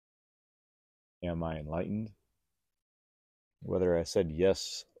Am I enlightened? Whether I said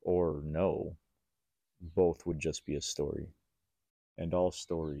yes or no, both would just be a story. And all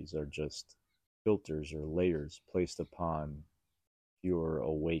stories are just filters or layers placed upon your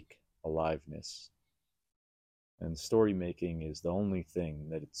awake aliveness. And story making is the only thing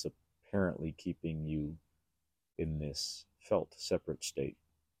that it's apparently keeping you in this felt separate state.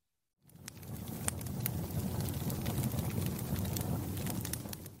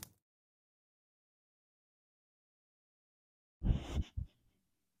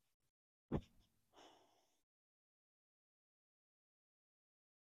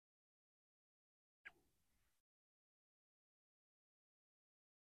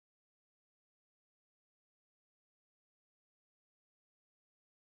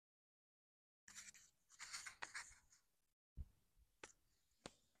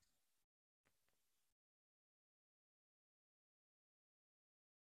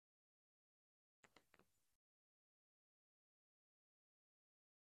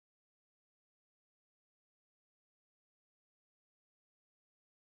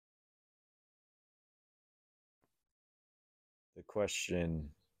 The question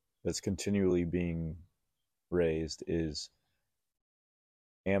that's continually being raised is,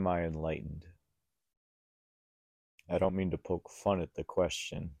 am I enlightened? I don't mean to poke fun at the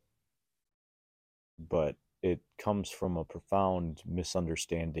question, but it comes from a profound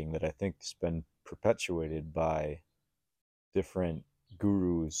misunderstanding that I think has been perpetuated by different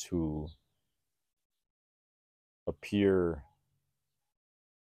gurus who appear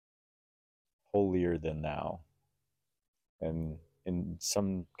holier than thou, and in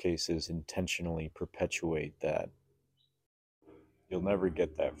some cases intentionally perpetuate that. You'll never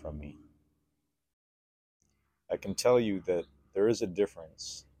get that from me. I can tell you that there is a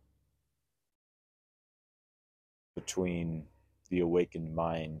difference between the awakened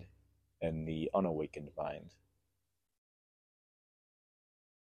mind and the unawakened mind.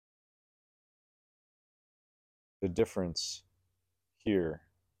 The difference here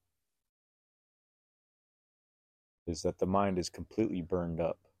is that the mind is completely burned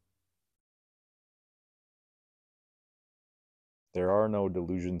up. There are no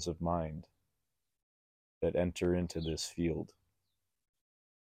delusions of mind that enter into this field.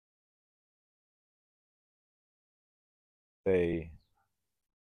 They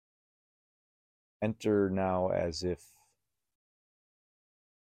enter now as if,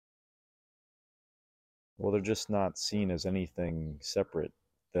 well, they're just not seen as anything separate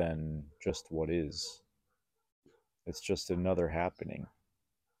than just what is. It's just another happening.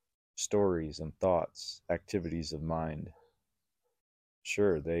 Stories and thoughts, activities of mind.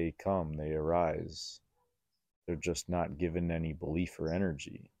 Sure, they come, they arise. They're just not given any belief or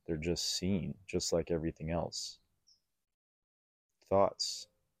energy. They're just seen, just like everything else. Thoughts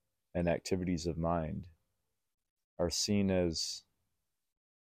and activities of mind are seen as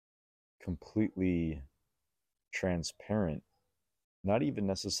completely transparent. Not even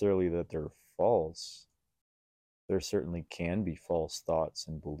necessarily that they're false. There certainly can be false thoughts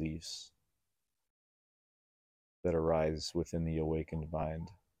and beliefs that arise within the awakened mind.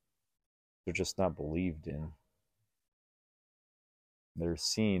 They're just not believed in. They're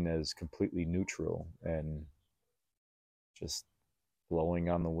seen as completely neutral and just blowing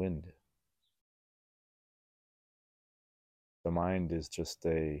on the wind. The mind is just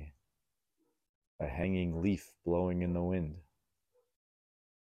a hanging leaf blowing in the wind,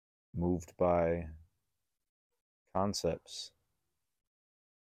 moved by concepts.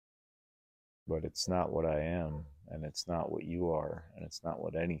 But it's not what I am, and it's not what you are, and it's not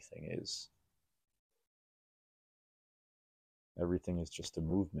what anything is. Everything is just a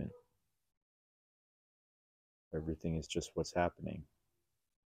movement. Everything is just what's happening.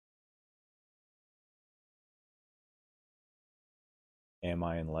 Am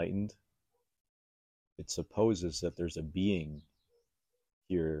I enlightened? It supposes that there's a being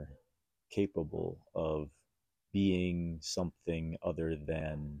here capable of being something other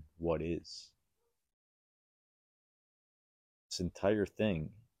than what is. This entire thing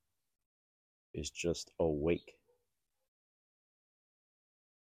is just awake.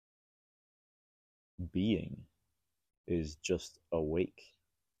 Being is just awake.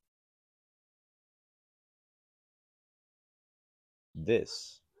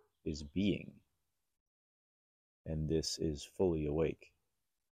 This is being, and this is fully awake.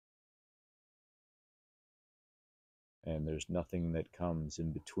 And there's nothing that comes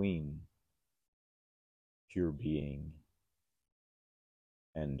in between pure being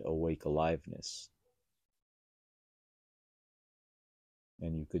and awake aliveness.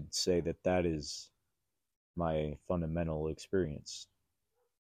 And you could say that that is my fundamental experience.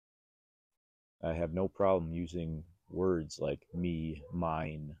 I have no problem using words like me,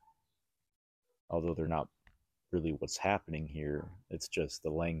 mine, although they're not really what's happening here. It's just the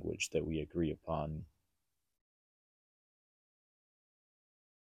language that we agree upon.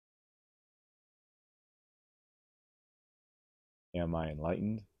 Am I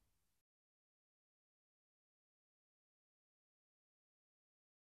enlightened?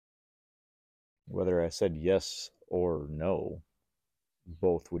 Whether I said yes or no,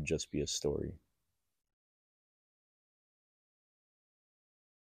 both would just be a story.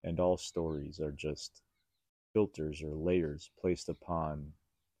 And all stories are just filters or layers placed upon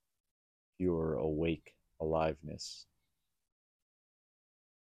pure awake aliveness.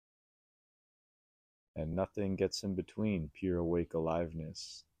 And nothing gets in between pure awake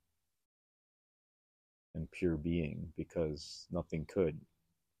aliveness and pure being, because nothing could.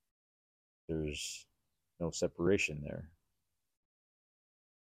 There's no separation there.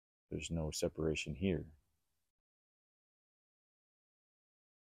 There's no separation here.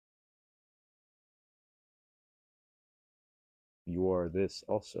 You are this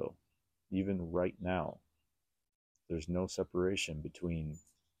also, even right now. There's no separation between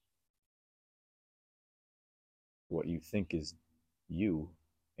what you think is you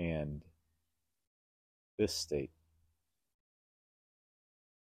and this state,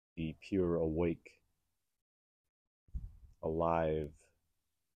 the pure awake, alive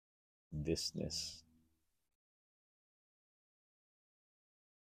thisness.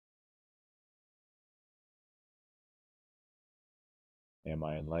 Am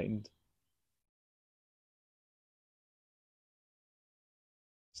I enlightened?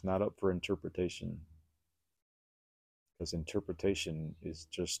 It's not up for interpretation, because interpretation is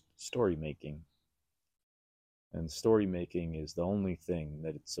just story making. And story making is the only thing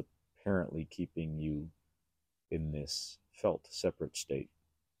that it's apparently keeping you in this felt separate state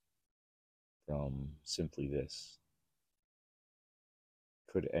from simply this.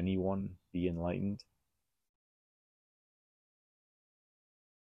 Could anyone be enlightened?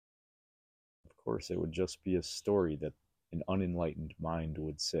 Of course, it would just be a story that an unenlightened mind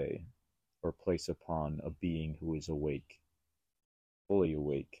would say, or place upon a being who is awake, fully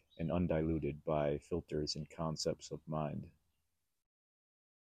awake, and undiluted by filters and concepts of mind.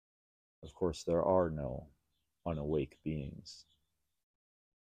 Of course, there are no unawake beings.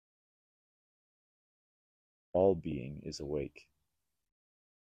 All being is awake,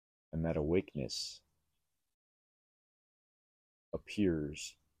 and that awakeness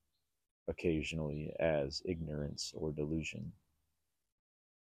appears occasionally as ignorance or delusion.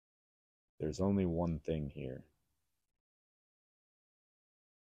 There's only one thing here.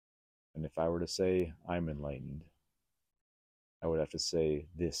 And if I were to say I'm enlightened, I would have to say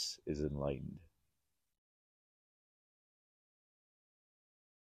this is enlightened.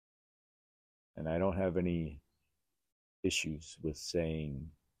 And I don't have any issues with saying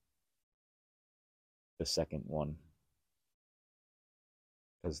the second one,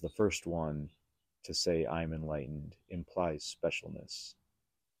 because the first one, to say I'm enlightened, implies specialness,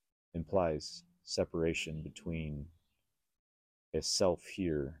 implies separation between a self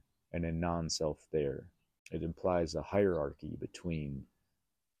here and a non-self there. It implies a hierarchy between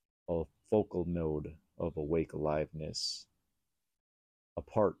a focal node of awake aliveness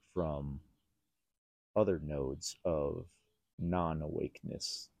apart from other nodes of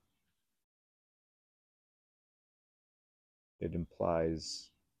non-awakeness. It implies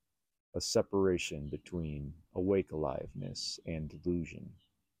a separation between awake aliveness and delusion.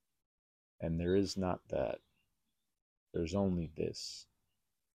 And there is not that. There's only this.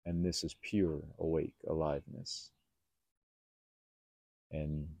 And this is pure awake aliveness.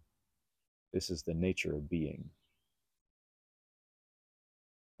 And this is the nature of being.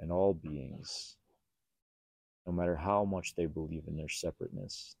 And all beings, no matter how much they believe in their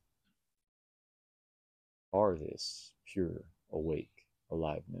separateness, are this pure awake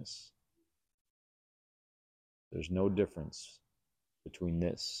aliveness. There's no difference between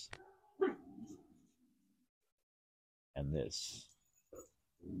this and this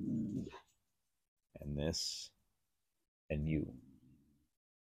and this and you.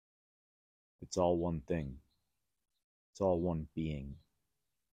 It's all one thing. It's all one being.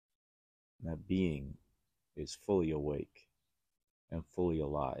 And that being is fully awake and fully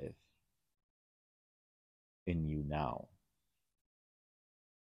alive in you now.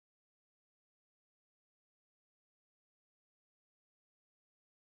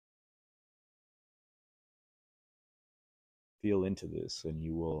 Feel into this and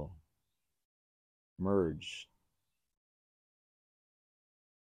you will merge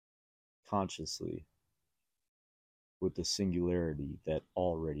consciously with the singularity that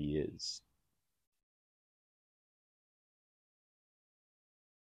already is.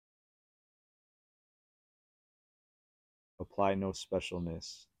 apply no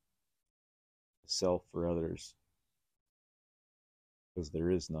specialness to self or others, because there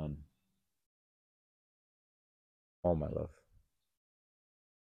is none. All my love.